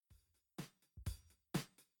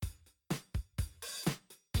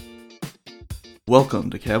Welcome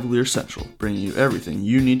to Cavalier Central, bringing you everything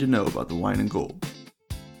you need to know about the wine and gold.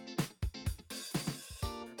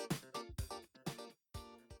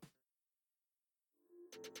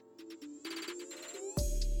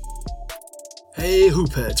 Hey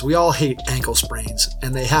hoopheads, we all hate ankle sprains,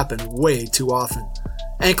 and they happen way too often.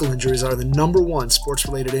 Ankle injuries are the number one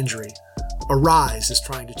sports-related injury. Arise is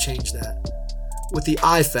trying to change that. With the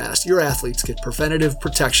iFast, your athletes get preventative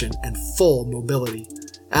protection and full mobility.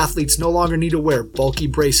 Athletes no longer need to wear bulky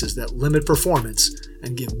braces that limit performance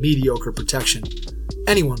and give mediocre protection.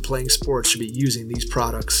 Anyone playing sports should be using these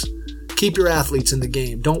products. Keep your athletes in the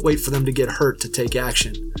game. Don't wait for them to get hurt to take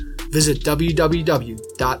action. Visit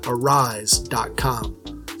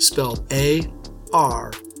www.aryse.com, spelled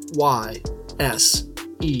A-R-Y-S-E,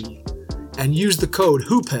 and use the code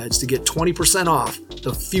HOOPHEADS to get 20% off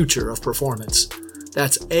the future of performance.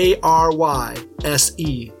 That's ARYSE.com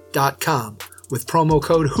with promo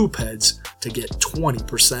code HOOPHEADS to get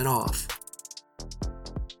 20% off.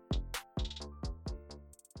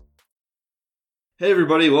 Hey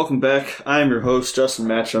everybody, welcome back. I'm your host, Justin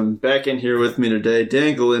Matcham. Back in here with me today,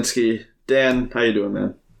 Dan Galinsky. Dan, how you doing,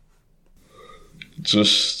 man?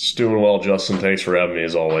 Just doing well, Justin. Thanks for having me,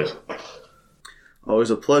 as always.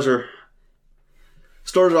 Always a pleasure.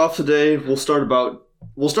 Started off today, we'll start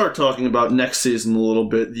talking about next season a little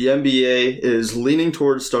bit. The NBA is leaning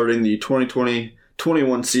towards starting the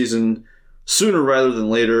 2020-21 season sooner rather than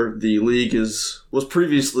later. The league was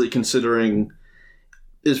previously considering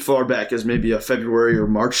as far back as maybe a February or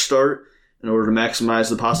March start in order to maximize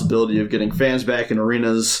the possibility of getting fans back in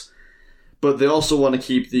arenas. But they also want to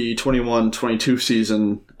keep the 21-22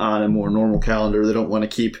 season on a more normal calendar. They don't want to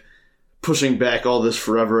keep pushing back all this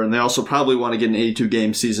forever, and they also probably want to get an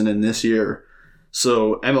 82-game season in this year.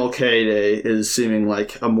 So MLK Day is seeming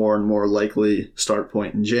like a more and more likely start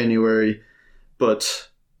point in January. But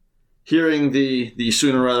hearing the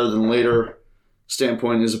sooner rather than later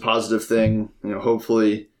standpoint is a positive thing.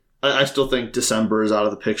 Hopefully, I still think December is out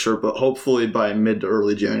of the picture, but hopefully by mid to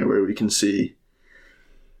early January we can see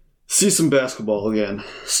some basketball again.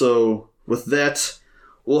 So with that,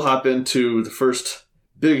 we'll hop into the first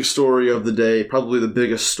big story of the day, probably the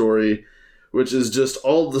biggest story, which is just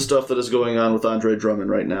all of the stuff that is going on with Andre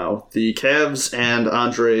Drummond right now. The Cavs and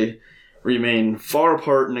Andre remain far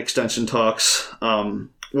apart in extension talks.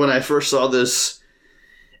 When I first saw this,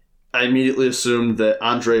 I immediately assumed that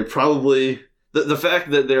Andre probably... The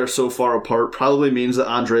fact that they're so far apart probably means that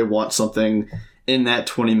Andre wants something in that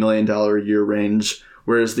 $20 million a year range,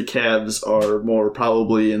 whereas the Cavs are more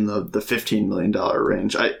probably in the $15 million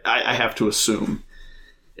range. I have to assume.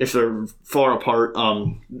 If they're far apart,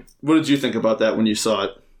 what did you think about that when you saw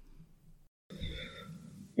it?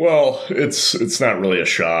 Well, it's not really a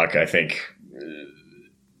shock. I think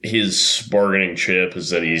his bargaining chip is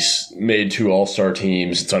that he's made 2 all-star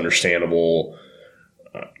teams. It's understandable.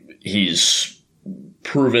 He's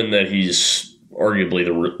proven that he's arguably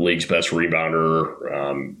the league's best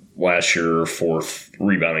rebounder. Last year, 4th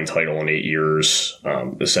rebounding title in 8 years,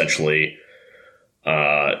 essentially.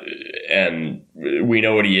 And we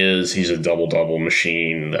know what he is. He's a double-double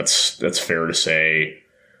machine. That's fair to say.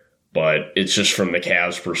 But it's just from the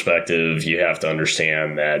Cavs' perspective, you have to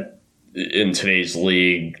understand that in today's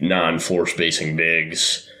league, non-floor spacing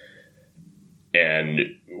bigs and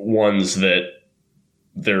ones that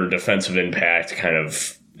their defensive impact kind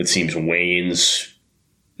of, it seems, wanes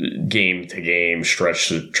game to game,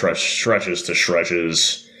 stretches to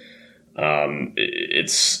stretches.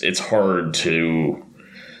 It's hard to...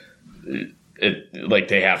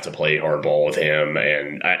 they have to play hardball with him,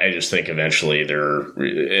 and I just think eventually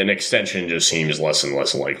an extension just seems less and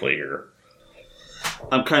less likely here.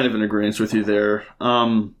 I'm kind of in agreement with you there.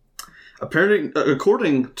 Apparently,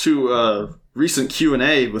 according to a recent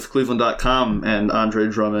Q&A with Cleveland.com and Andre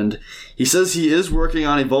Drummond, he says he is working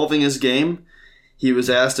on evolving his game. He was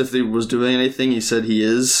asked if he was doing anything. He said he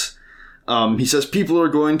is. He says people are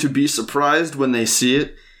going to be surprised when they see it.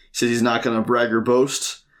 He says he's not going to brag or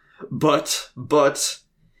boast. But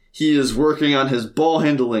he is working on his ball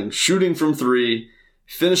handling, shooting from 3,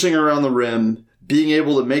 finishing around the rim, being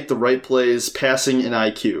able to make the right plays, passing, and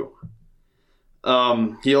IQ.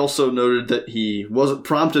 He also noted that he wasn't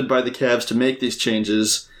prompted by the Cavs to make these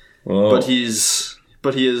changes, but he is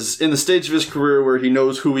in the stage of his career where he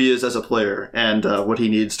knows who he is as a player and what he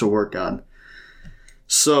needs to work on.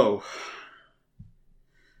 So,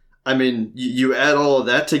 I mean, you add all of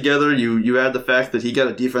that together, you add the fact that he got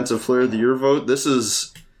a Defensive Player of the Year vote, this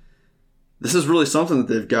is really something that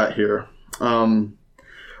they've got here.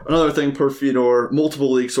 Another thing, per Fedor,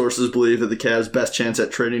 multiple league sources believe that the Cavs' best chance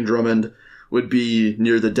at trading Drummond would be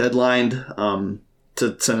near the deadline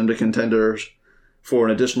to send him to contenders for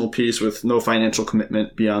an additional piece with no financial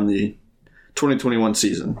commitment beyond the 2021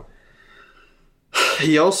 season.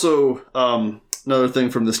 He also, another thing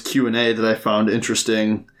from this Q&A that I found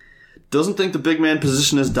interesting, doesn't think the big man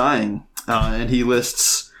position is dying. And he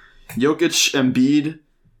lists Jokic, Embiid,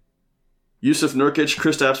 Yusuf Nurkic,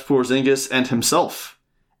 Kristaps Porzingis, and himself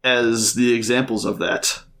as the examples of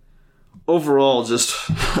that. Overall, just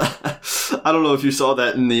I don't know if you saw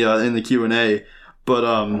that in the Q&A,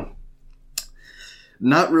 but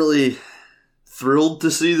not really thrilled to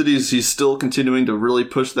see that he's still continuing to really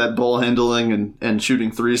push that ball handling and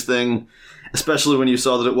shooting threes thing, especially when you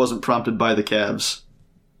saw that it wasn't prompted by the Cavs.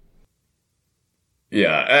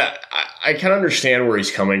 Yeah, I can understand where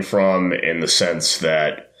he's coming from in the sense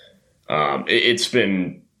that it's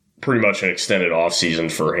been pretty much an extended offseason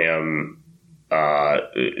for him,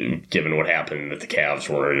 given what happened that the Cavs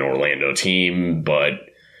were an Orlando team, and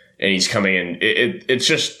he's coming in. It's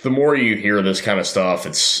just the more you hear this kind of stuff,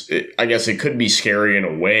 I guess it could be scary in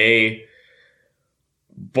a way,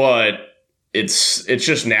 but it's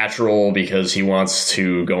just natural because he wants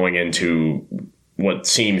to, going into what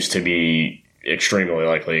seems to be extremely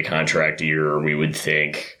likely a contract year, we would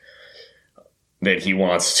think that he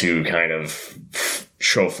wants to kind of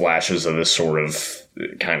show flashes of this sort of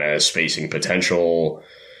kind of spacing potential.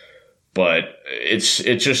 But it's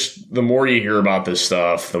just, the more you hear about this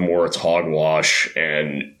stuff, the more it's hogwash.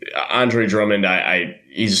 And Andre Drummond,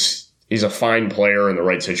 he's a fine player in the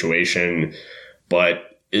right situation,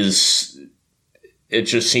 but it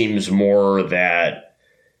just seems more that,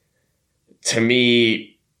 to me,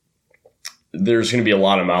 there's going to be a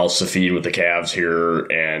lot of mouths to feed with the Cavs here,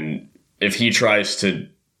 and if he tries to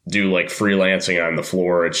do like freelancing on the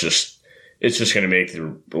floor, it's just going to make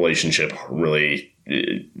the relationship really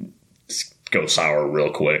go sour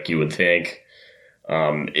real quick, you would think.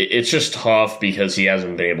 It's just tough because he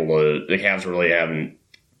hasn't been able to. The Cavs really haven't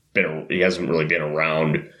been. He hasn't really been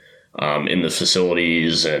around in the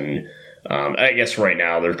facilities, and I guess right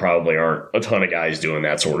now there probably aren't a ton of guys doing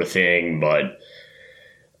that sort of thing, but.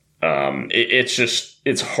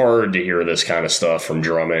 It's hard to hear this kind of stuff from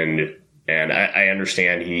Drummond, and I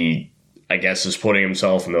understand he, I guess, is putting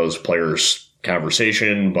himself in those players'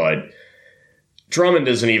 conversation, but Drummond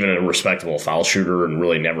isn't even a respectable foul shooter and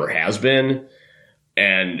really never has been.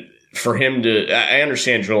 And for him to, I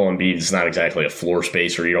understand Joel Embiid is not exactly a floor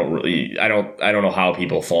spacer. You don't really, I don't know how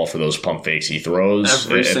people fall for those pump fakes he throws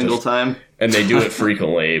every single time, and they do it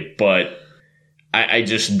frequently, but I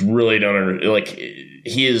just really don't like.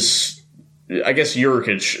 He is, I guess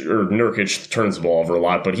Nurkic turns the ball over a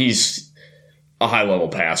lot, but he's a high-level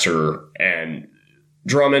passer, and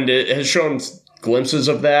Drummond has shown glimpses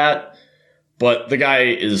of that, but the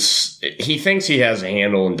guy he thinks he has a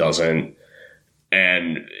handle and doesn't,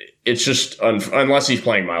 and it's just, unless he's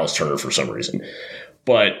playing Miles Turner for some reason,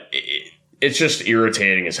 but it's just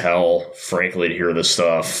irritating as hell, frankly, to hear this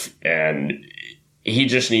stuff, and he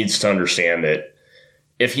just needs to understand that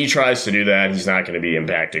if he tries to do that, he's not going to be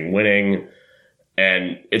impacting winning,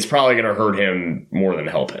 and it's probably going to hurt him more than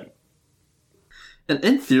help him. And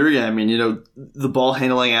in theory, I mean, the ball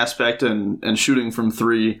handling aspect and shooting from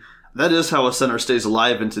three, that is how a center stays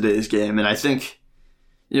alive in today's game. And I think,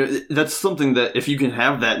 that's something that if you can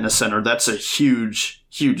have that in a center, that's a huge,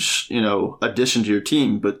 huge, addition to your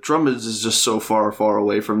team. But Drummond is just so far, far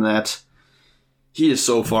away from that. He is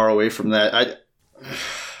so far away from that.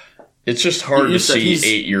 It's just hard to see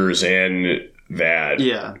 8 years in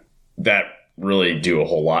that really do a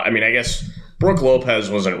whole lot. I mean, I guess Brook Lopez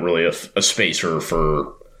wasn't really a spacer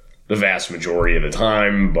for the vast majority of the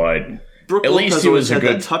time, but Brook at Lopez least he was a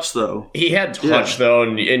good that touch, though. He had touch, though,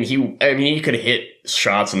 and he could hit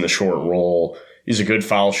shots in the short roll. He's a good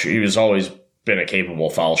foul shooter. He has always been a capable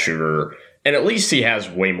foul shooter, and at least he has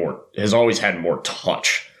always had more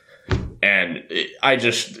touch. And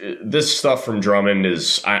this stuff from Drummond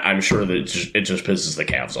is, I'm sure that it just pisses the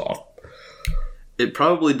Cavs off. It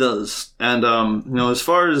probably does. And, as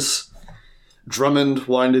far as Drummond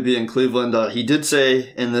wanting to be in Cleveland, he did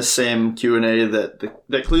say in this same Q&A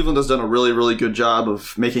that Cleveland has done a really, really good job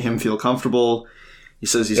of making him feel comfortable. He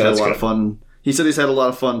says he's had a lot of fun. He said he's had a lot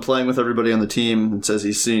of fun playing with everybody on the team, and says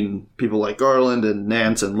he's seen people like Garland and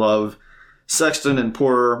Nance and Love, Sexton and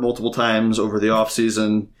Porter multiple times over the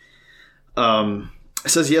offseason.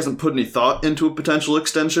 Says he hasn't put any thought into a potential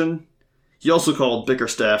extension. He also called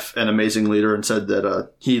Bickerstaff an amazing leader and said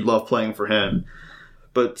that he'd love playing for him.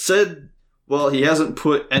 But said, well, he hasn't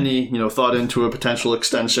put any thought into a potential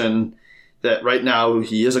extension, that right now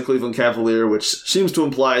he is a Cleveland Cavalier, which seems to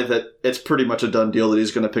imply that it's pretty much a done deal that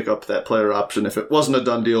he's going to pick up that player option if it wasn't a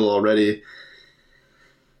done deal already.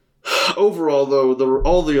 Overall, though,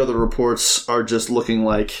 all the other reports are just looking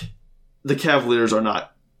like the Cavaliers are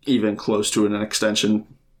not even close to an extension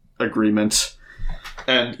agreement.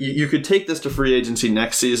 And you could take this to free agency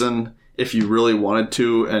next season if you really wanted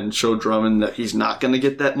to and show Drummond that he's not going to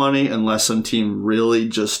get that money unless some team really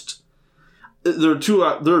just... There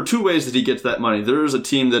are two ways that he gets that money. There is a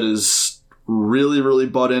team that is really, really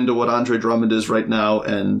bought into what Andre Drummond is right now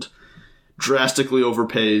and drastically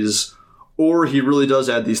overpays, or he really does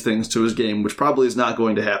add these things to his game, which probably is not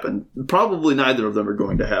going to happen. Probably neither of them are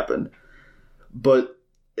going to happen. But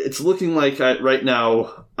it's looking like right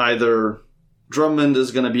now either Drummond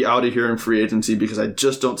is going to be out of here in free agency because I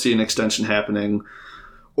just don't see an extension happening,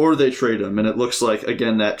 or they trade him. And it looks like,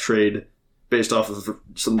 again, that trade, based off of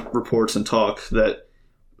some reports and talk, that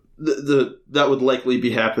that would likely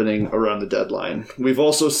be happening around the deadline. We've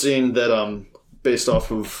also seen that, based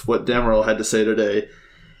off of what Dammarell had to say today,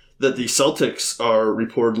 that the Celtics are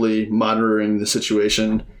reportedly monitoring the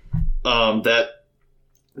situation. That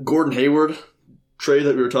Gordon Hayward trade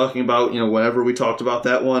that we were talking about, whenever we talked about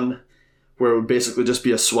that one, where it would basically just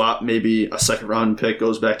be a swap, maybe a second round pick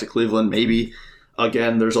goes back to Cleveland, maybe.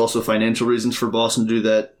 Again, there's also financial reasons for Boston to do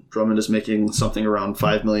that. Drummond is making something around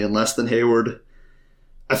 $5 million less than Hayward.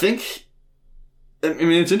 I mean,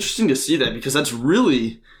 it's interesting to see that because that's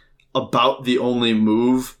really about the only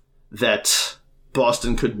move that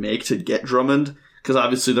Boston could make to get Drummond, because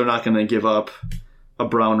obviously they're not going to give up a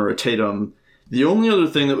Brown or a Tatum. The only other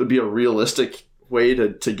thing that would be a realistic way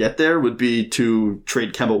to get there would be to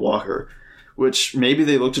trade Kemba Walker, which maybe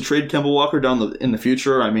they look to trade Kemba Walker in the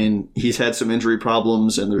future. I mean, he's had some injury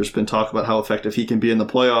problems, and there's been talk about how effective he can be in the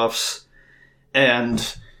playoffs.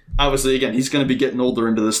 And obviously, again, he's going to be getting older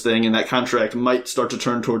into this thing, and that contract might start to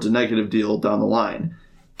turn towards a negative deal down the line.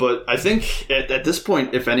 But I think at this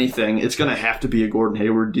point, if anything, it's going to have to be a Gordon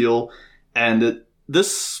Hayward deal. And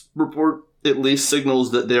this report at least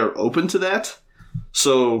signals that they're open to that.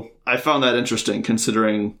 So I found that interesting,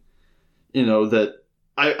 considering, that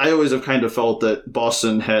I always have kind of felt that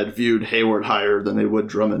Boston had viewed Hayward higher than they would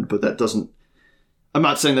Drummond, but that doesn't... I'm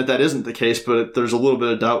not saying that isn't the case, but there's a little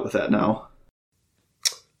bit of doubt with that now.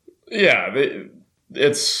 Yeah, for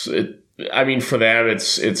them,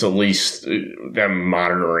 it's at least them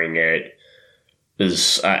monitoring it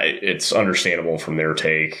is it's understandable from their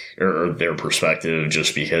take or their perspective,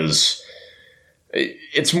 just because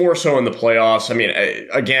it's more so in the playoffs. I mean,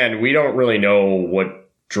 again, we don't really know what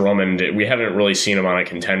Drummond, we haven't really seen him on a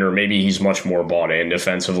contender. Maybe he's much more bought in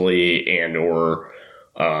defensively and or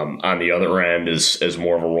on the other end is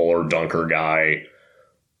more of a roller dunker guy.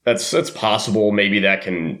 That's possible. Maybe they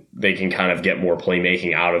can kind of get more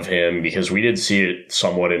playmaking out of him, because we did see it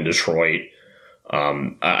somewhat in Detroit.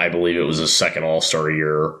 I believe it was his second All-Star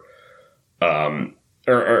year, or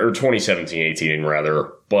 2017-18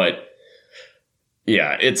 rather. But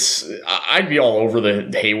yeah, I'd be all over the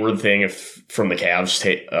Hayward thing if from the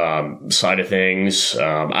Cavs side of things.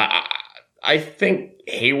 I think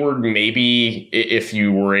Hayward, maybe if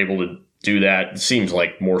you were able to do that, it seems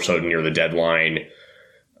like more so near the deadline.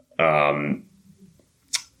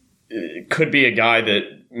 It could be a guy that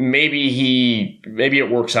maybe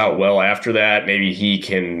it works out well after that. Maybe he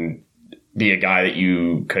can be a guy that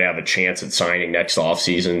you could have a chance at signing next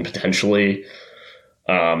offseason, potentially.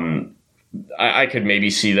 I could maybe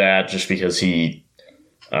see that, just because he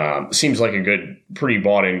seems like a good, pretty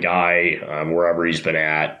bought-in guy wherever he's been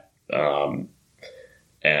at.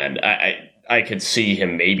 And I could see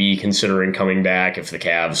him maybe considering coming back if the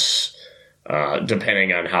Cavs...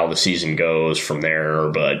 depending on how the season goes from there.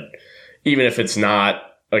 But even if it's not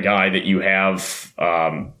a guy that you have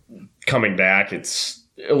coming back, it's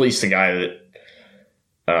at least a guy that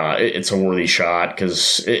it's a worthy shot,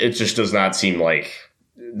 because it just does not seem like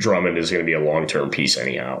Drummond is going to be a long-term piece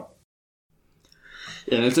anyhow.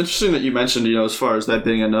 Yeah, and it's interesting that you mentioned, as far as that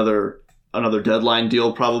being another deadline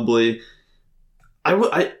deal, probably.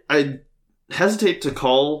 I hesitate to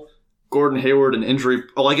call Gordon Hayward an injury...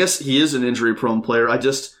 Well, I guess he is an injury-prone player. I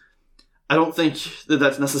don't think that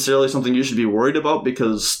that's necessarily something you should be worried about,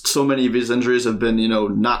 because so many of his injuries have been,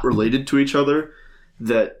 not related to each other,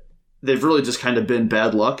 that they've really just kind of been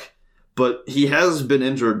bad luck. But he has been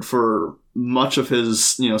injured for much of his,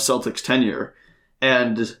 Celtics tenure.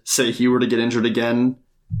 And say he were to get injured again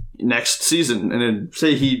next season, and then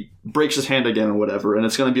say he breaks his hand again or whatever, and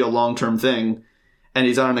it's going to be a long-term thing, and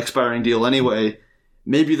he's on an expiring deal anyway...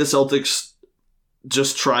 Maybe the Celtics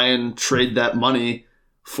just try and trade that money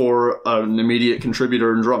for an immediate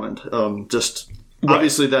contributor in Drummond.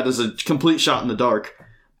 Obviously that is a complete shot in the dark,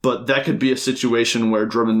 but that could be a situation where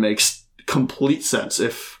Drummond makes complete sense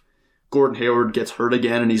if Gordon Hayward gets hurt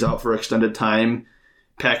again and he's out for extended time,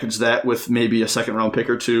 package that with maybe a second round pick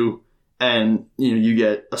or two, and you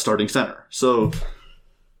get a starting center. So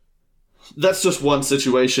that's just one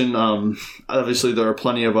situation. Obviously, there are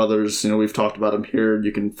plenty of others. We've talked about them here.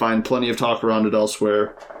 You can find plenty of talk around it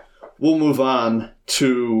elsewhere. We'll move on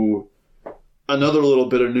to another little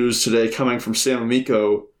bit of news today coming from Sam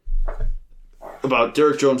Amico about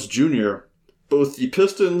Derrick Jones Jr. Both the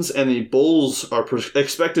Pistons and the Bulls are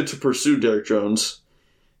expected to pursue Derrick Jones.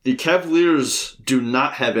 The Cavaliers do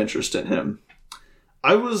not have interest in him.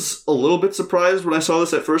 I was a little bit surprised when I saw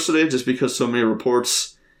this at first today, just because so many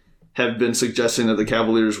reports have been suggesting that the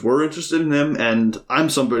Cavaliers were interested in him, and I'm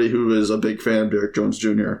somebody who is a big fan of Derrick Jones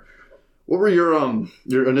Jr. What were your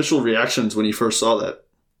initial reactions when you first saw that?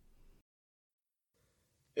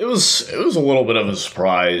 It was a little bit of a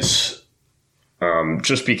surprise,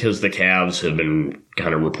 just because the Cavs have been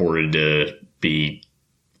kind of reported to be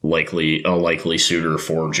a likely suitor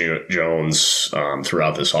for Jones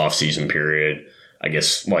throughout this offseason period. I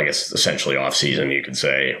guess essentially offseason, you could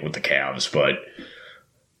say, with the Cavs, but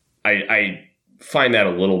I find that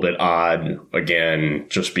a little bit odd, again,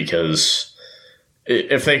 just because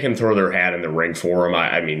if they can throw their hat in the ring for him,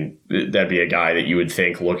 I mean, that'd be a guy that you would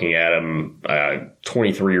think, looking at him,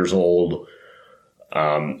 23 years old,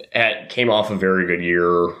 came off a very good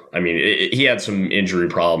year. I mean, he had some injury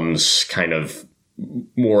problems kind of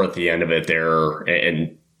more at the end of it there,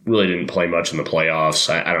 and really didn't play much in the playoffs.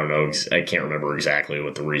 I don't know. I can't remember exactly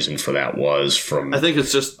what the reason for that was. I think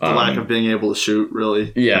it's just the lack of being able to shoot,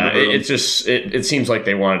 really. Yeah, it seems like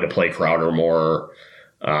they wanted to play Crowder more,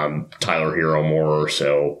 Tyler Hero more,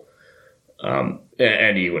 so, and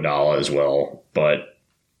Iguodala as well. But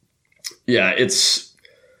yeah,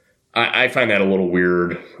 I find that a little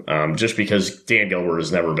weird, just because Dan Gilbert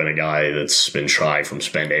has never been a guy that's been shy from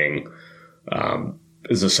spending.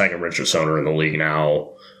 Is the second richest owner in the league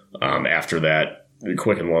now. After that,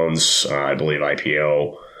 Quicken Loans, I believe,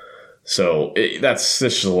 IPO. So that's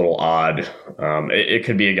just a little odd. It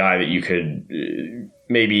could be a guy that you could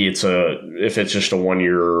maybe if it's just a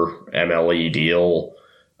 1-year MLE deal,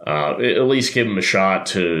 at least give him a shot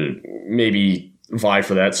to maybe vie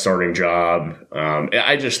for that starting job.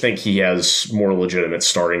 I just think he has more legitimate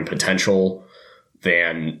starting potential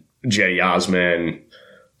than Cedi Osman.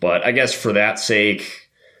 But I guess for that sake,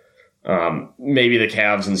 maybe the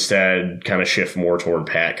Cavs instead kind of shift more toward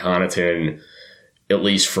Pat Connaughton, at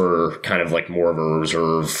least for kind of like more of a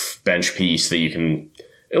reserve bench piece that you can,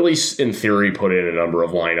 at least in theory, put in a number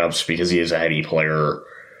of lineups because he is a heady player.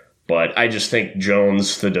 But I just think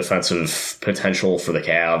Jones, the defensive potential for the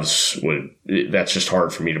Cavs, that's just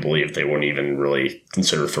hard for me to believe they wouldn't even really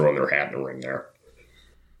consider throwing their hat in the ring there.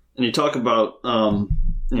 And you talk about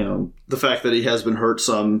the fact that he has been hurt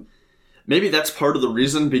some. Maybe that's part of the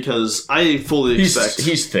reason, because I fully expect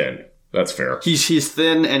he's thin. That's fair. He's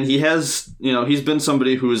thin, and he has he's been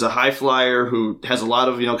somebody who is a high flyer who has a lot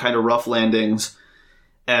of kind of rough landings,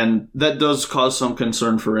 and that does cause some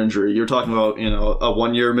concern for injury. You're talking about a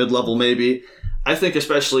 1-year mid-level maybe. I think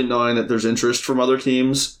especially knowing that there's interest from other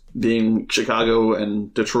teams, being Chicago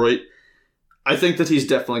and Detroit, I think that he's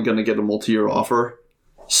definitely going to get a multi-year offer.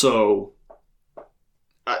 So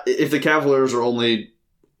if the Cavaliers are only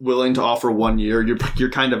willing to offer 1 year, you're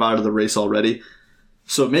kind of out of the race already.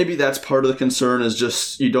 So maybe that's part of the concern, is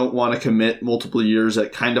just you don't want to commit multiple years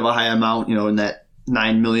at kind of a high amount, in that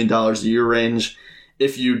 $9 million a year range,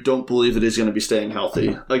 if you don't believe that he's going to be staying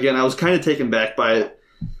healthy. Again, I was kind of taken back by it.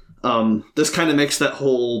 This kind of makes that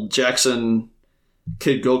whole Jackson,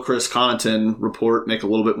 Kid Gilchrist, Connaughton report make a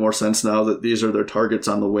little bit more sense now that these are their targets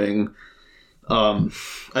on the wing.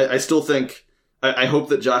 I still think, I hope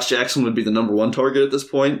that Josh Jackson would be the number one target at this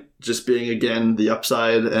point, just being, again, the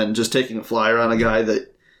upside and just taking a flyer on a guy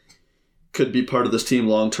that could be part of this team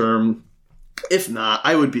long term. If not,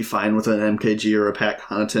 I would be fine with an MKG or a Pat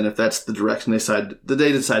Connaughton if that's the direction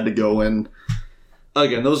they decide to go in.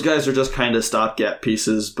 Again, those guys are just kind of stopgap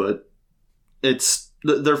pieces, but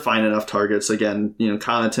they're fine enough targets. Again,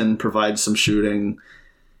 Connaughton provides some shooting.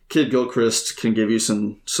 Kid Gilchrist can give you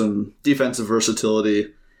some defensive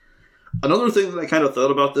versatility. Another thing that I kind of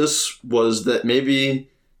thought about this was that maybe,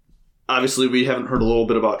 obviously we haven't heard a little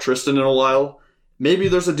bit about Tristan in a while. Maybe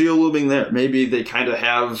there's a deal looming there. Maybe they kind of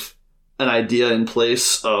have an idea in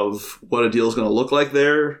place of what a deal is going to look like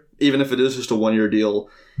there, even if it is just a 1-year deal.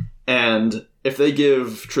 And if they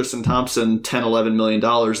give Tristan Thompson $10, $11 million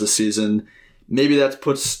this season, maybe that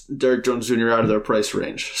puts Derrick Jones Jr. out of their price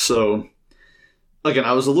range. So, again,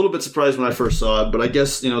 I was a little bit surprised when I first saw it, but I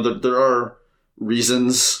guess, there are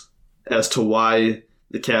reasons as to why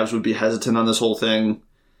the Cavs would be hesitant on this whole thing.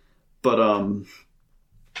 But,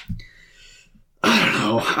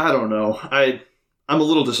 I don't know. I'm a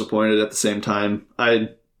little disappointed at the same time. I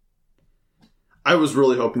was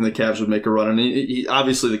really hoping the Cavs would make a run, and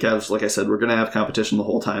obviously the Cavs, like I said, we're going to have competition the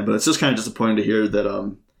whole time, but it's just kind of disappointing to hear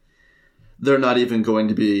that they're not even going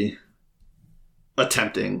to be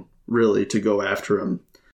attempting, really, to go after him.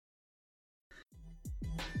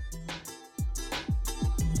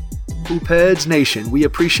 Hoopheads Nation, we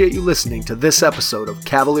appreciate you listening to this episode of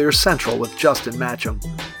Cavaliers Central with Justin Matcham.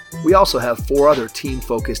 We also have 4 other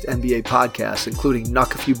team-focused NBA podcasts, including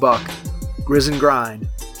Knuck If You Buck, Grizz and Grind,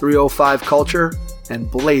 305 Culture,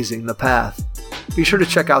 and Blazing the Path. Be sure to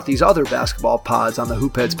check out these other basketball pods on the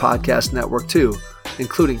Hoopheads Podcast Network too,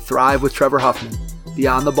 including Thrive with Trevor Huffman,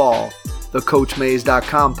 Beyond the Ball, the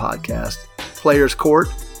CoachMaze.com podcast, Players Court,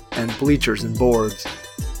 and Bleachers and Boards.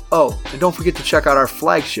 Oh, and don't forget to check out our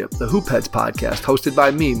flagship, the Hoopheads Podcast, hosted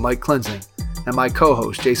by me, Mike Klinzing, and my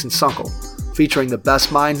co-host, Jason Sunkel, featuring the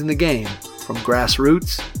best minds in the game, from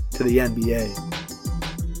grassroots to the NBA.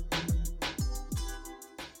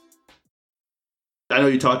 I know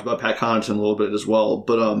you talked about Pat Connaughton a little bit as well,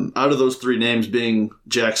 but out of those 3 names being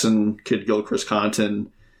Jackson, Kidd-Gilchrist, Connaughton,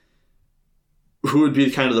 who would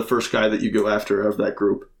be kind of the first guy that you go after out of that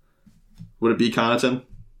group? Would it be Connaughton?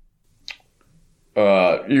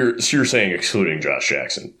 You're saying excluding Josh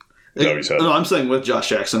Jackson? Is that what you said? No, I'm saying with Josh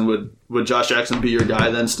Jackson. Would Josh Jackson be your guy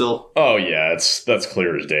then still? Oh yeah, that's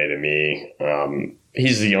clear as day to me.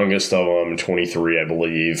 He's the youngest of them, 23, I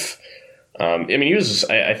believe. I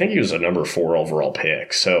think he was a number 4 overall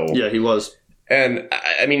pick. So yeah, he was. And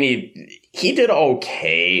I mean, he did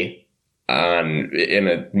okay in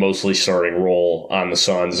a mostly starting role on the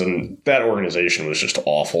Suns, and that organization was just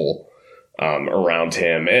awful around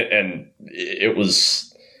him. And it was.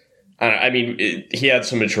 He had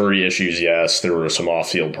some maturity issues, yes. There were some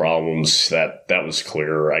off-field problems. That was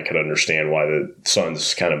clear. I could understand why the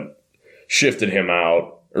Suns kind of shipped him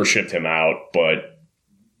out. But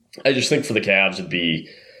I just think for the Cavs, it'd be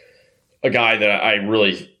a guy that I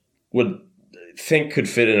really would think could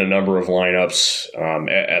fit in a number of lineups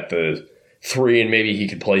at the 3, and maybe he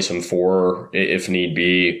could play some 4 if need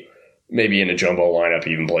be. Maybe in a jumbo lineup,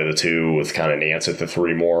 even play the 2 with kind of Nance at the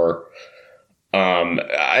 3 more.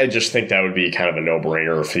 I just think that would be kind of a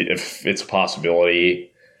no-brainer if it's a possibility.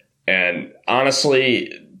 And honestly,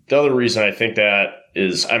 the other reason I think that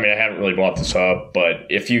is, I haven't really brought this up, but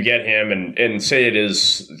if you get him and say it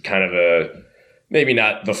is kind of maybe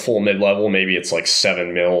not the full mid-level, maybe it's like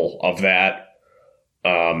 $7 million of that,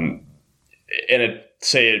 and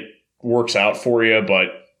say it works out for you, but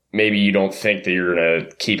maybe you don't think that you're going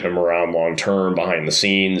to keep him around long-term behind the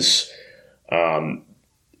scenes.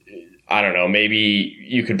 I don't know, maybe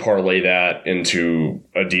you could parlay that into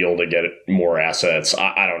a deal to get more assets.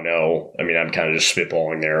 I don't know. I'm kind of just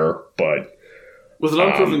spitballing there, but with an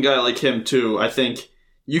unproven guy like him too, I think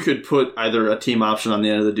you could put either a team option on the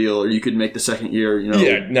end of the deal, or you could make the second year,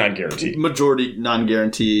 non-guaranteed, majority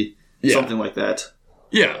non-guarantee, something like that.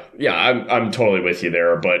 Yeah, I'm totally with you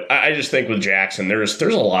there, but I just think with Jackson, there's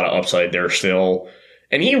a lot of upside there still,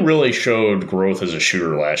 and he really showed growth as a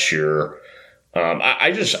shooter last year.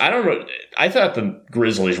 I don't know. I thought the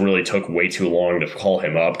Grizzlies really took way too long to call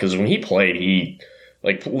him up, because when he played,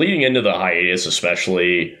 leading into the hiatus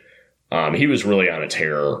especially, he was really on a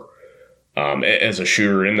tear as a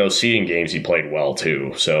shooter. In those seeding games, he played well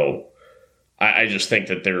too. So I just think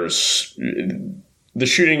that the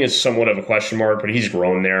shooting is somewhat of a question mark, but he's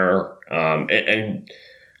grown there. And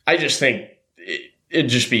I just think it'd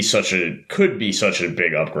just could be such a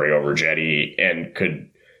big upgrade over Jetty, and could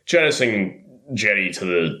jettison Jetty to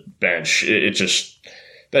the bench.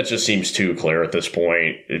 That just seems too clear at this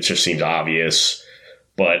point. It just seems obvious.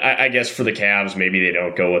 But I guess for the Cavs, maybe they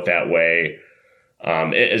don't go it that way.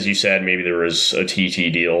 As you said, maybe there is a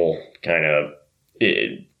TT deal kind of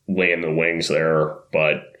laying the wings there.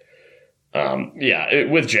 But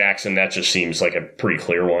with Jackson, that just seems like a pretty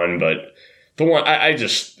clear one. But the one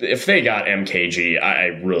if they got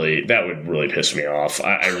MKG, that would really piss me off.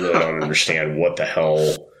 I really don't understand what the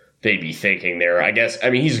hell they'd be thinking there. I guess,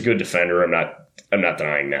 he's a good defender. I'm not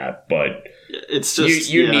denying that, but it's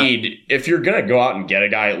just you need, if you're gonna go out and get a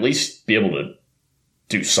guy, at least be able to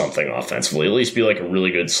do something offensively. At least be like a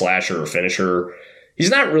really good slasher or finisher.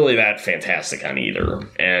 He's not really that fantastic on either,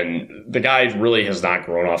 and the guy really has not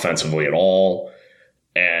grown offensively at all.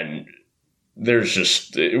 And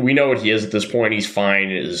we know what he is at this point. He's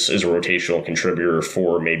fine as a rotational contributor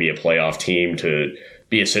for maybe a playoff team to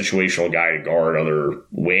be a situational guy to guard other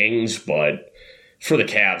wings, but for the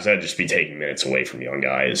Cavs, that'd just be taking minutes away from young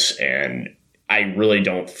guys, and I really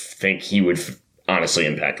don't think he would honestly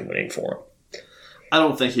impact winning for him. I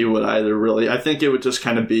don't think he would either, really. I think it would just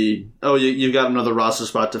kind of be, you've got another roster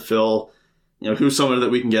spot to fill. who's somebody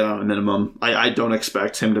that we can get on a minimum. I don't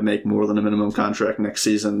expect him to make more than a minimum contract next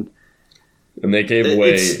season. And they gave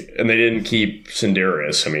away, and they didn't keep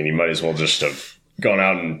Sindarius. I mean, you might as well just have gone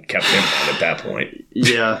out and kept him at that point.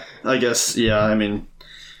 Yeah, I guess. Yeah, I mean,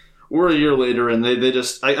 we're a year later, and they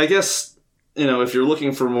just, I guess, if you're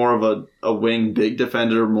looking for more of a wing big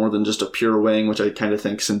defender, more than just a pure wing, which I kind of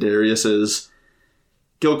think Sindarius is,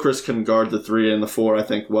 Gilchrist can guard the 3 and the 4. I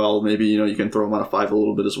think, well, maybe, you can throw him on a 5 a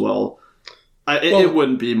little bit as well. It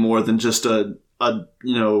wouldn't be more than just a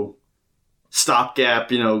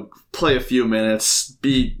stopgap, play a few minutes,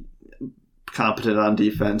 be competent on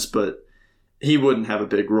defense, but he wouldn't have a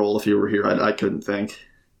big role if he were here. I couldn't think.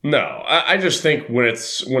 No, I just think when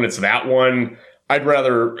it's that one,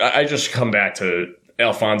 I just come back to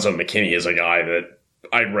Alfonso McKinney as a guy that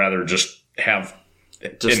I'd rather just have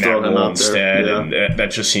in that role instead, yeah. And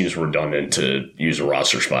that just seems redundant to use a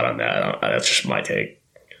roster spot on that. That's just my take.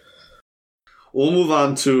 We'll move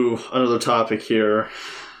on to another topic here.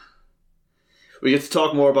 We get to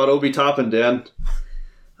talk more about Obi Toppin, Dan.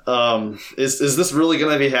 Is this really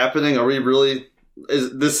going to be happening? Are we really?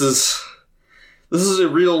 This is a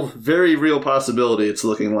real, very real possibility. It's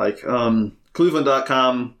looking like.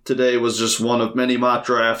 Cleveland.com today was just one of many mock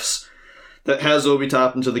drafts that has Obi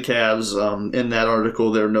Toppin to the Cavs. In that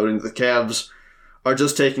article, they're noting that the Cavs are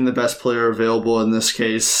just taking the best player available in this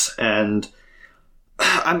case, and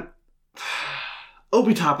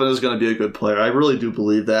Obi Toppin is going to be a good player. I really do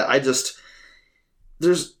believe that.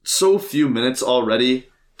 There's so few minutes already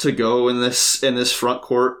to go in this front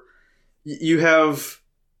court. You have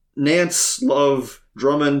Nance, Love,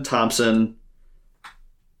 Drummond, Thompson.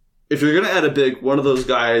 If you're going to add a big, one of those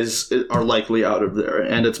guys are likely out of there,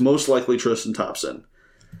 and it's most likely Tristan Thompson.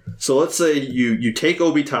 So let's say you take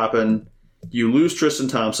Obi Toppin, you lose Tristan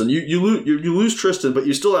Thompson, you lose Tristan, but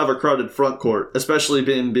you still have a crowded front court, especially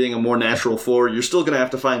being a more natural 4. You're still going to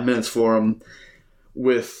have to find minutes for him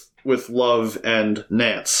with Love and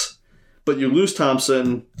Nance. But you lose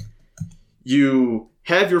Thompson, you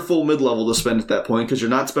have your full mid-level to spend at that point because you're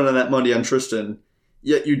not spending that money on Tristan,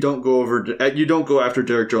 yet you don't go after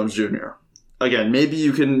Derrick Jones Jr. Again, maybe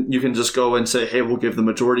you can just go and say, hey, we'll give the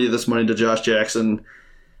majority of this money to Josh Jackson,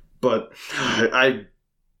 but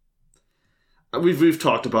we've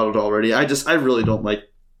talked about it already. I really don't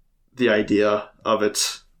like the idea of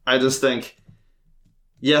it. I just think,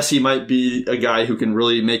 yes, he might be a guy who can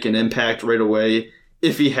really make an impact right away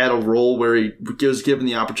if he had a role where he was given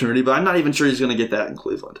the opportunity, but I'm not even sure he's going to get that in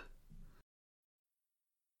Cleveland.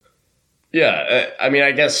 Yeah, I mean,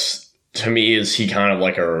 I guess to me, is he kind of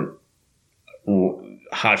like a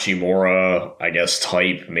Hachimura, I guess,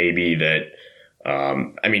 type maybe that,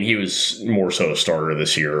 I mean, he was more so a starter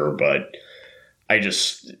this year, but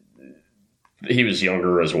he was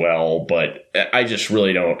younger as well, but I just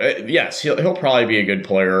really don't. Yes, he'll probably be a good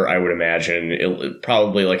player, I would imagine.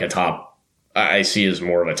 Probably like a top, I see as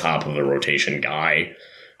more of a top of the rotation guy,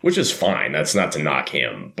 which is fine. That's not to knock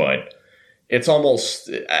him, but it's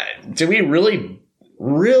almost, do we really,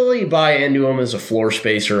 really buy into him as a floor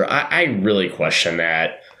spacer? I really question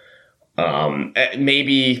that.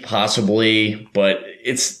 Maybe, possibly, but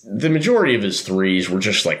it's the majority of his threes were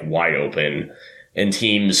just like wide open, and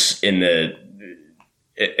teams in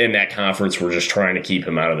that conference were just trying to keep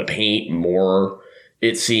him out of the paint more,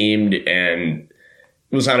 it seemed, and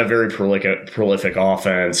it was on a very prolific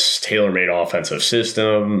offense, tailor-made offensive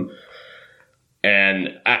system.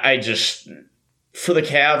 And I just, for the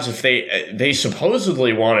Cavs, if they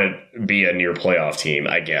supposedly want to be a near playoff team,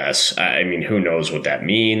 I guess. I mean, who knows what that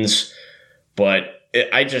means? But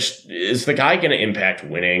is the guy going to impact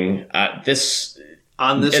winning? At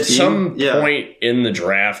some point in the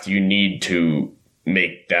draft, you need to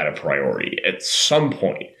make that a priority at some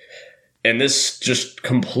point. And this just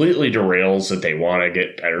completely derails that they want to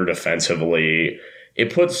get better defensively.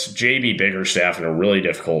 It puts JB Bickerstaff in a really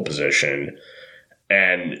difficult position.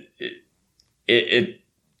 And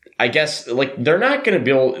I guess, like, they're not going to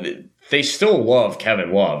build. They still love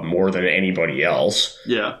Kevin Love more than anybody else.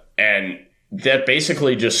 Yeah. And that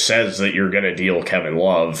basically just says that you're going to deal Kevin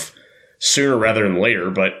Love sooner rather than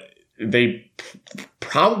later, but they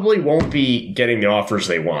probably won't be getting the offers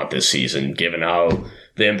they want this season, given how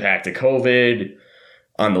the impact of COVID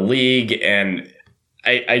on the league. And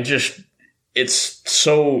it's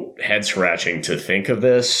so head scratching to think of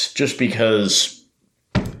this, just because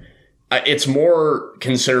it's more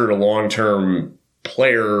considered a long-term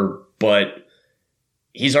player, but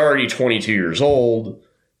he's already 22 years old.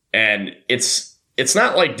 And it's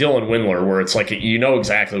not like Dylan Windler, where it's like,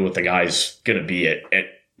 exactly what the guy's going to be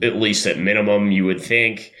at least at minimum, you would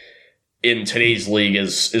think. in today's league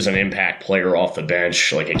is an impact player off the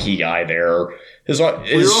bench, like a key guy there.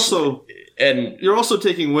 You're also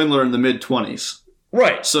taking Windler in the mid-20s.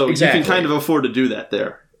 Right. So exactly. You can kind of afford to do that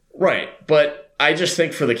there. Right. But I just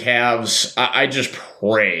think for the Cavs, I just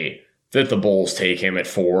pray that the Bulls take him at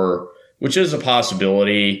 4, which is a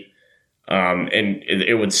possibility. And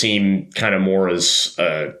it would seem kind of more as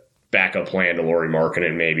a backup plan to Lauri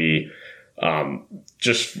Markkanen, maybe.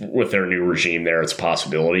 Just with their new regime there, it's a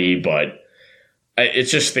possibility. But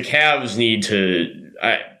it's just the Cavs need to...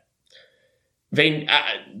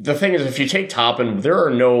 the thing is, if you take Toppin, there are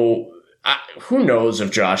no... who knows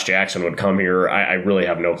if Josh Jackson would come here? I really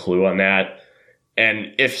have no clue on that.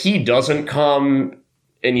 And if he doesn't come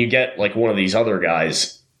and you get like one of these other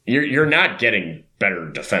guys, you're not getting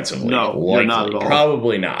better defensively. No, you're not at all.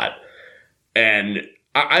 Probably not. And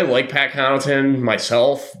I like Pat Connaughton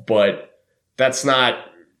myself, but that's not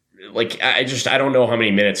like I don't know how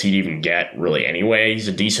many minutes he'd even get really anyway. He's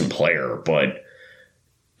a decent player, but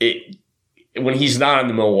when he's not in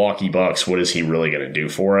the Milwaukee Bucks, what is he really going to do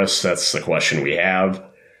for us? That's the question we have.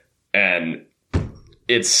 And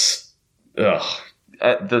it's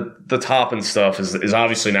the Toppin stuff is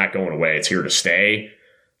obviously not going away. It's here to stay.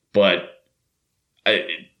 But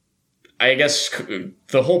I guess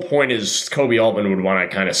the whole point is Kobe Altman would want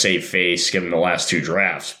to kind of save face given the last 2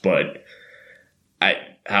 drafts, but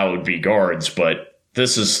how it would be guards. But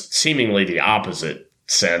this is seemingly the opposite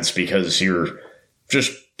sense because you're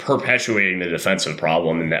just perpetuating the defensive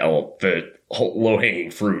problem and the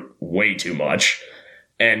low-hanging fruit way too much.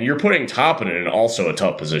 And you're putting Toppin in also a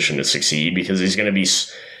tough position to succeed because he's going to be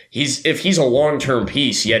if he's a long-term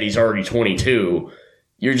piece, yet he's already 22,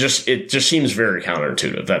 it just seems very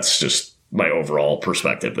counterintuitive. That's just my overall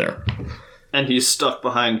perspective there. And he's stuck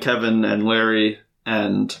behind Kevin and Larry,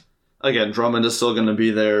 and again, Drummond is still going to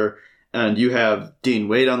be there, and you have Dean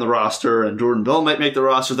Wade on the roster, and Jordan Bell might make the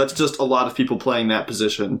roster. That's just a lot of people playing that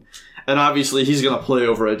position. And obviously he's going to play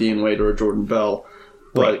over a Dean Wade or a Jordan Bell.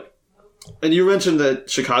 But right. And you mentioned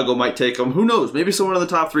that Chicago might take him. Who knows? Maybe someone in the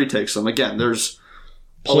top 3 takes him. Again, there's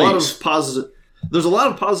a lot of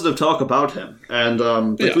positive talk about him. And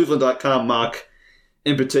the Cleveland.com mock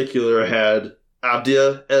in particular had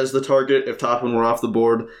Avdia as the target if Toppin were off the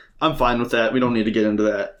board. I'm fine with that. We don't need to get into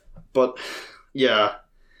that. But, yeah.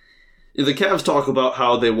 The Cavs talk about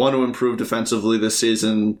how they want to improve defensively this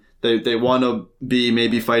season. They want to be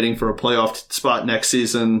maybe fighting for a playoff spot next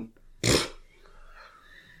season.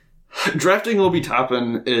 Drafting Obi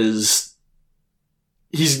Toppin he's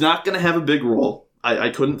not going to have a big role. I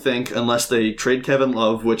couldn't think unless they trade Kevin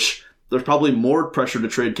Love, which there's probably more pressure to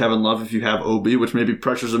trade Kevin Love if you have Obi, which maybe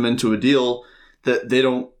pressures them into a deal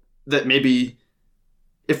that maybe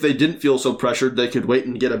if they didn't feel so pressured, they could wait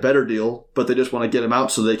and get a better deal, but they just want to get him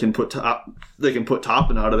out so they can put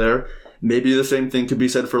Toppin out of there. Maybe the same thing could be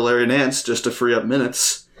said for Larry Nance just to free up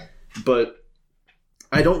minutes, but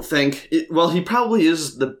I don't think he probably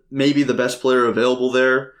is maybe the best player available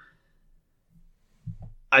there.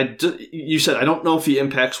 You said I don't know if he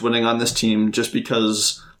impacts winning on this team just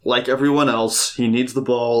because, like everyone else, he needs the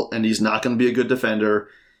ball and he's not going to be a good defender.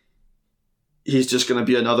 He's just going to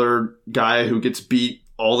be another guy who gets beat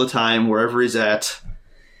all the time wherever he's at.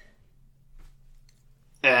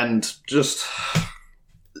 And just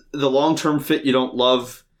the long-term fit you don't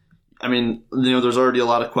love. I mean, there's already a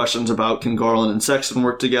lot of questions about can Garland and Sexton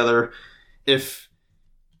work together. If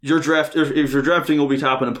you're drafting Obi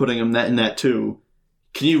Toppin and putting him in that 2,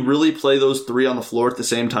 can you really play those 3 on the floor at the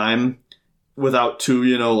same time without 2,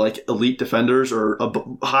 elite defenders or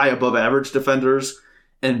high above average defenders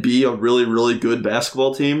and be a really, really good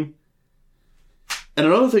basketball team? And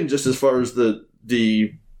another thing, just as far as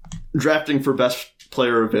the drafting for best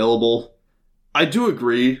player available, I do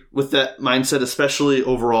agree with that mindset, especially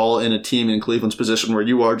overall in a team in Cleveland's position where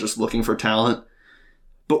you are just looking for talent.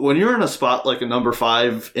 But when you're in a spot like a number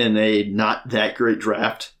 5 in a not that great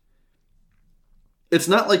draft, it's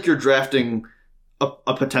not like you're drafting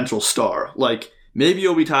a potential star. Like, maybe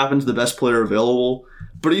Obi Toppin's the best player available,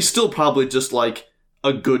 but he's still probably just like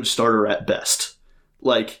a good starter at best.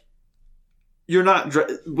 Like, you're not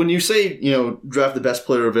when you say, draft the best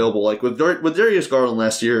player available, like with Darius Garland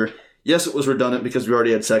last year, yes, it was redundant because we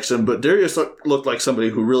already had Sexton, but Darius looked like somebody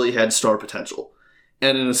who really had star potential.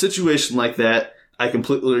 And in a situation like that, I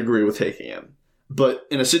completely agree with taking him. But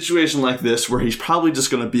in a situation like this, where he's probably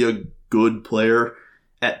just going to be a good player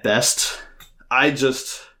at best, I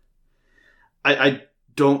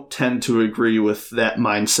don't tend to agree with that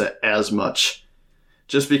mindset as much.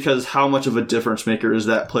 Just because how much of a difference maker is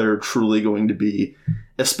that player truly going to be,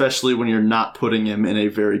 especially when you're not putting him in a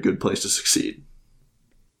very good place to succeed.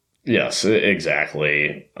 Yes,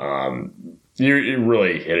 exactly. You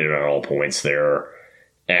really hit it on all points there.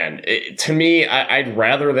 And to me, I'd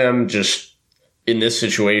rather them just, in this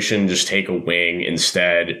situation, just take a wing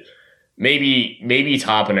instead. Maybe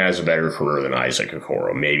Toppin has a better career than Isaac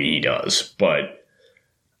Okoro. Maybe he does. But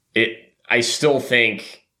I still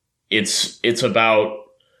think it's about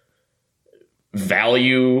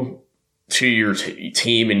value to your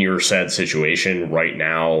team in your said situation right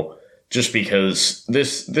now. Just because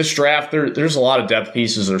this draft, there's a lot of depth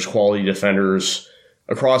pieces. There's quality defenders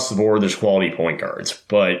across the board. There's quality point guards,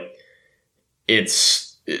 but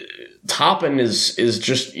Toppin is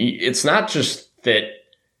just. It's not just that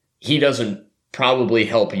he doesn't probably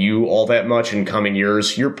help you all that much in coming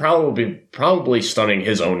years. You're probably stunning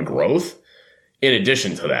his own growth. In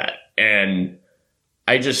addition to that, and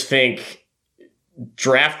I just think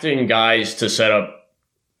drafting guys to set up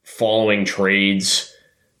following trades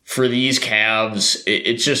for these Cavs,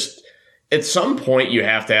 it just, at some point you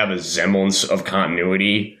have to have a semblance of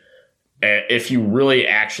continuity if you really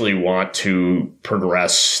actually want to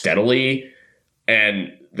progress steadily.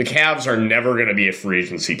 And the Cavs are never going to be a free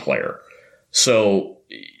agency player. So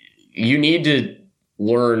you need to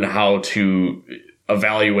learn how to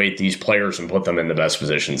evaluate these players and put them in the best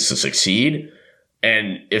positions to succeed.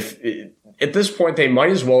 And if at this point, they might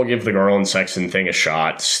as well give the Garland Sexton thing a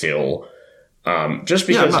shot still. Just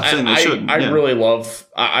because I really love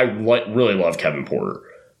Kevin Porter,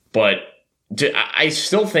 but I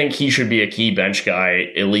still think he should be a key bench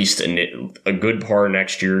guy, at least a good part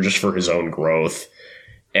next year, just for his own growth.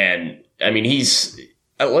 And I mean,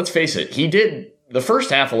 let's face it, the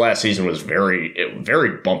first half of last season was very,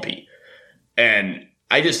 very bumpy. And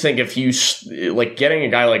I just think if you getting a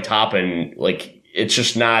guy like Toppin, it's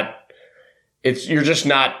just not, you're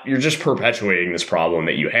just perpetuating this problem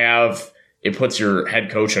that you have. It puts your head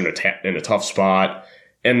coach in a tough spot.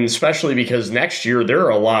 And especially because next year there are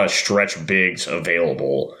a lot of stretch bigs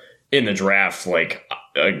available in the draft, like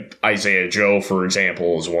Isaiah Joe, for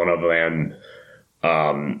example, is one of them.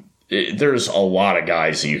 There's a lot of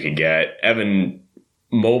guys that you could get. Evan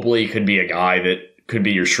Mobley could be a guy that could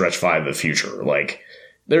be your stretch five of the future.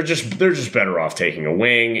 They're just better off taking a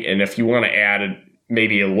wing. And if you want to add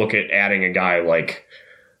maybe a look at adding a guy like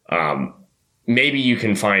maybe you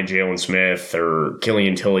can find Jalen Smith or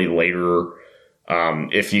Killian Tilly later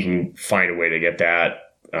if you can find a way to get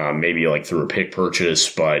that, maybe through a pick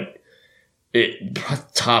purchase. But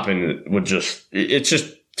Toppin it's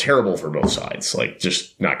just terrible for both sides.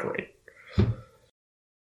 Just not great.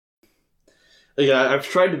 Yeah, I've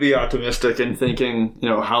tried to be optimistic in thinking,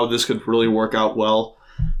 how this could really work out well.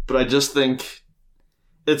 But I just think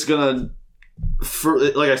it's going to,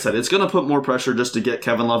 like I said, it's going to put more pressure just to get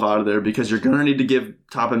Kevin Love out of there because you're going to need to give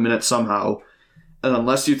Toppin minutes somehow. And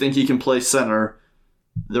unless you think he can play center,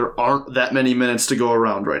 there aren't that many minutes to go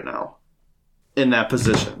around right now in that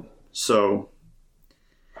position. So,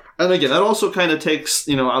 and again, that also kind of takes,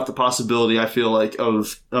 out the possibility, I feel like,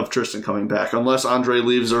 of Tristan coming back. Unless Andre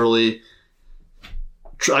leaves early,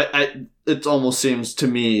 it almost seems to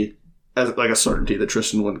me as like a certainty that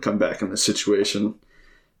Tristan wouldn't come back in this situation.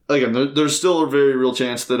 Again, there's still a very real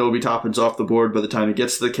chance that Obi Toppin's off the board by the time he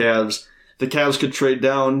gets to the Cavs. The Cavs could trade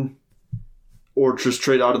down or just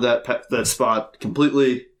trade out of that spot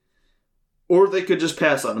completely, or they could just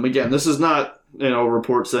pass on him. Again, this is not a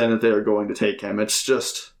report saying that they are going to take him. It's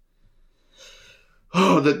just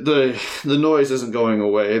the noise isn't going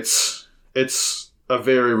away. It's a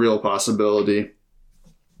very real possibility.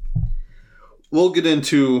 We'll get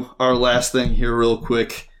into our last thing here real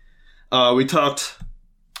quick. We talked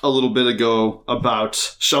a little bit ago about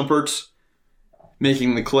Shumpert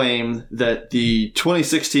making the claim that the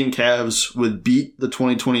 2016 Cavs would beat the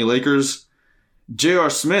 2020 Lakers.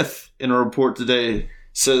 J.R. Smith, in a report today,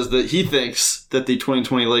 says that he thinks that the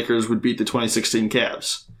 2020 Lakers would beat the 2016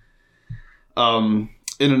 Cavs.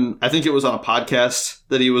 I think it was on a podcast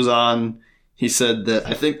that he was on. He said that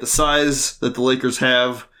I think the size that the Lakers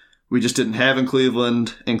have, we just didn't have in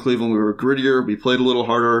Cleveland. In Cleveland, we were grittier. We played a little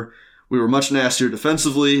harder. We were much nastier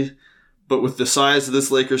defensively. But with the size of this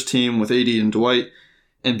Lakers team, with AD and Dwight,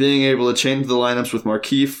 and being able to change the lineups with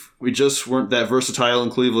Markieff, we just weren't that versatile in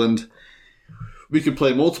Cleveland. We could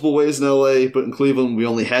play multiple ways in LA, but in Cleveland, we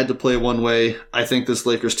only had to play one way. I think this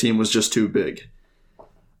Lakers team was just too big.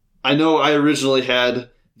 I know I originally had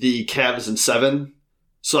the Cavs in 7,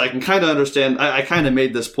 so I can kind of understand. I kind of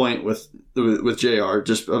made this point with JR,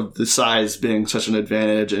 just of the size being such an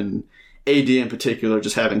advantage, and AD in particular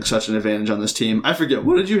just having such an advantage on this team. I forget,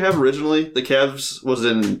 what did you have originally? The Cavs, was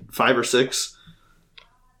it in 5 or 6?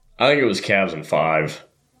 I think it was Cavs in 5.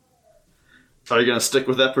 Are you going to stick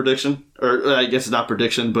with that prediction? Or I guess not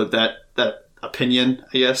prediction, but that opinion,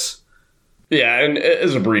 I guess? Yeah, and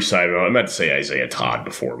as a brief side note, I meant to say Isaiah Todd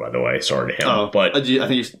before, by the way. Sorry to him. Oh, but I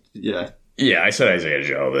think yeah. Yeah, I said Isaiah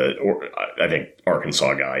Joe, I think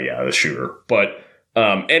Arkansas guy, the shooter. But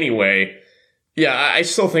anyway, yeah, I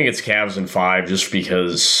still think it's Cavs in 5 just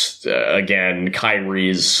because, again,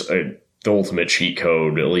 Kyrie's the ultimate cheat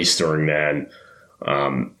code, at least during then.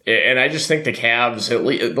 And I just think the Cavs, at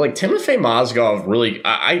least, like Timofey Mozgov really,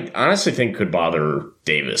 I honestly think could bother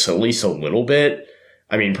Davis at least a little bit.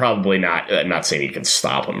 I mean, probably not saying he can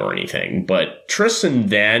stop him or anything, but Tristan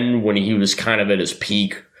then, when he was kind of at his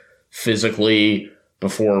peak physically,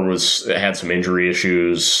 before had some injury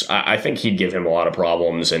issues, I think he'd give him a lot of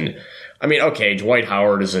problems. And I mean, okay, Dwight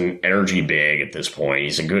Howard is an energy big at this point.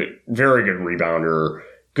 He's a very good rebounder,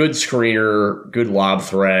 good screener, good lob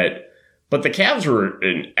threat. But the Cavs were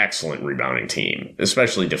an excellent rebounding team,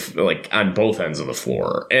 especially on both ends of the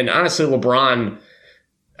floor. And honestly, LeBron,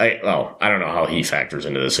 I don't know how he factors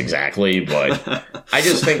into this exactly, but I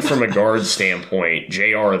just think from a guard standpoint,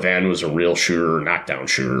 JR then was a real shooter, knockdown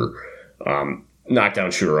shooter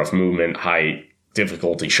off movement, high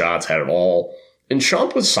difficulty shots, had it all. And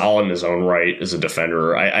Shump was solid in his own right as a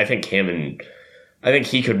defender. I think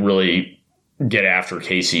he could really get after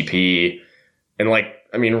KCP. And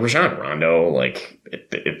Rajon Rondo,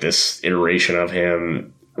 at this iteration of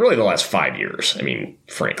him, really the last 5 years,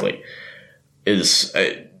 frankly, is,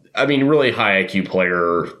 really high IQ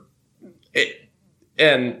player.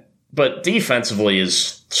 But defensively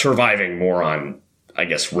is surviving more on, I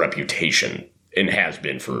guess, reputation, and has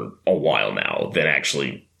been for a while now, than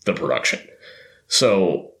actually the production.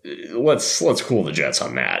 So let's cool the jets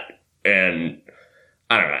on that. And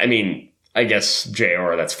I don't know. I guess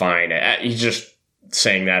JR, that's fine. He's just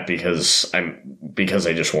saying that because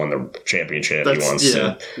I just won the championship. He wants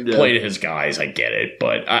to play to his guys. I get it,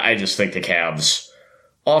 but I just think the Cavs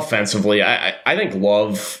offensively, I think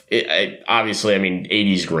Love. Obviously,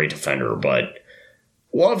 AD's a great defender, but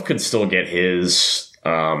Love could still get his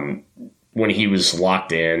when he was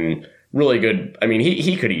locked in. Really good.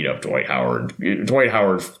 He could eat up Dwight Howard. Dwight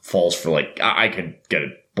Howard falls for I could get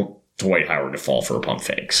Dwight Howard to fall for a pump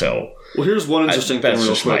fake. So, well, here's one interesting thing. That's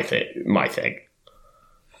real just quick. my thing.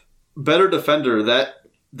 Better defender,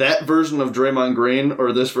 that version of Draymond Green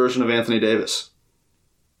or this version of Anthony Davis?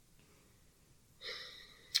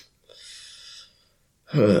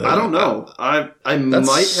 I don't know. I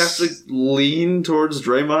might have to lean towards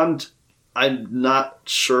Draymond. I'm not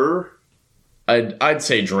sure. I'd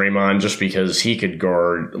say Draymond just because he could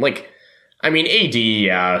guard. AD,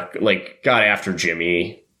 got after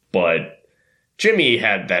Jimmy, but Jimmy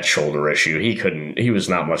had that shoulder issue. He was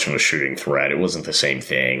not much of a shooting threat. It wasn't the same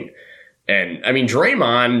thing. And,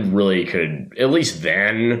 Draymond really could, at least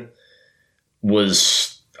then,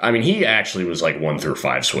 he actually was 1 through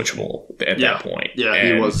 5 switchable at that point. Yeah,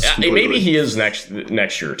 and he was. Maybe he is next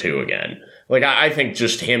year too again. I think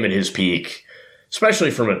just him at his peak,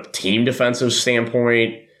 especially from a team defensive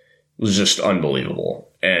standpoint, was just unbelievable.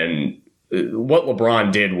 And what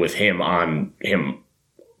LeBron did with him on him,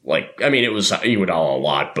 it was Iguodala a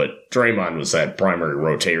lot, but Draymond was that primary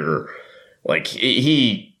rotator.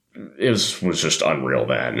 It was just unreal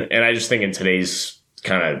then. And I just think in today's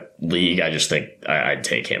kind of league, I just think I'd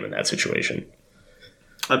take him in that situation.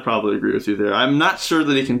 I'd probably agree with you there. I'm not sure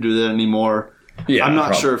that he can do that anymore. Yeah, I'm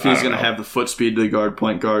not sure if he's going to have the foot speed to guard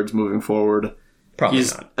point guards moving forward. Probably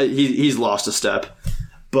not. He's lost a step.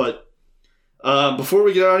 But before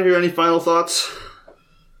we get out of here, any final thoughts?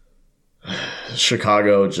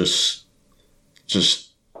 Chicago, just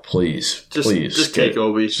please. Just take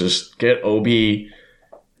Obi. Just get Obi,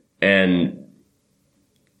 and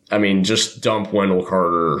just dump Wendell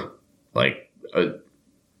Carter.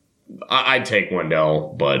 I'd take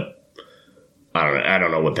Wendell, but I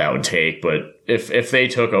don't know what that would take. But if they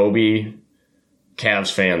took Obi,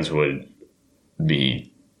 Cavs fans would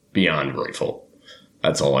be beyond grateful.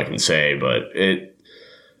 That's all I can say. But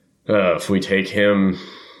if we take him,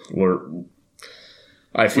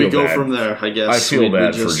 I feel we go bad. From there, I guess. I feel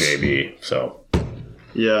bad for JB. So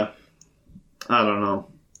yeah, I don't know.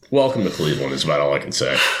 Welcome to Cleveland is about all I can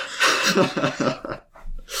say.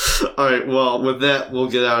 All right, well, with that, we'll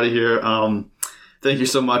get out of here. Thank you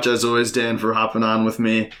so much, as always, Dan, for hopping on with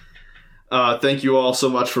me. Thank you all so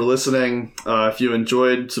much for listening. If you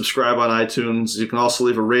enjoyed, subscribe on iTunes. You can also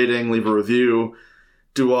leave a rating, leave a review,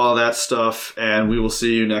 do all that stuff, and we will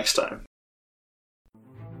see you next time.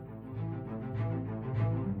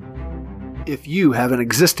 If you have an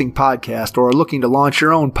existing podcast or are looking to launch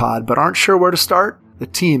your own pod but aren't sure where to start, the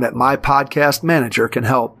team at My Podcast Manager can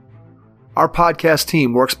help. Our podcast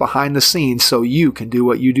team works behind the scenes so you can do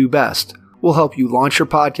what you do best. We'll help you launch your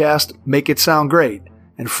podcast, make it sound great,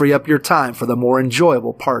 and free up your time for the more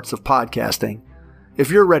enjoyable parts of podcasting. If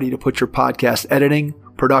you're ready to put your podcast editing,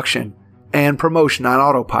 production, and promotion on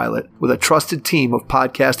autopilot with a trusted team of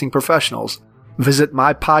podcasting professionals, visit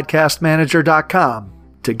mypodcastmanager.com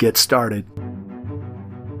to get started.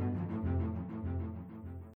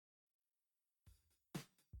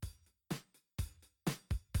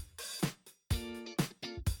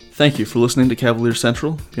 Thank you for listening to Cavalier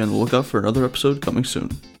Central. Be on the lookout for another episode coming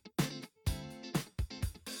soon.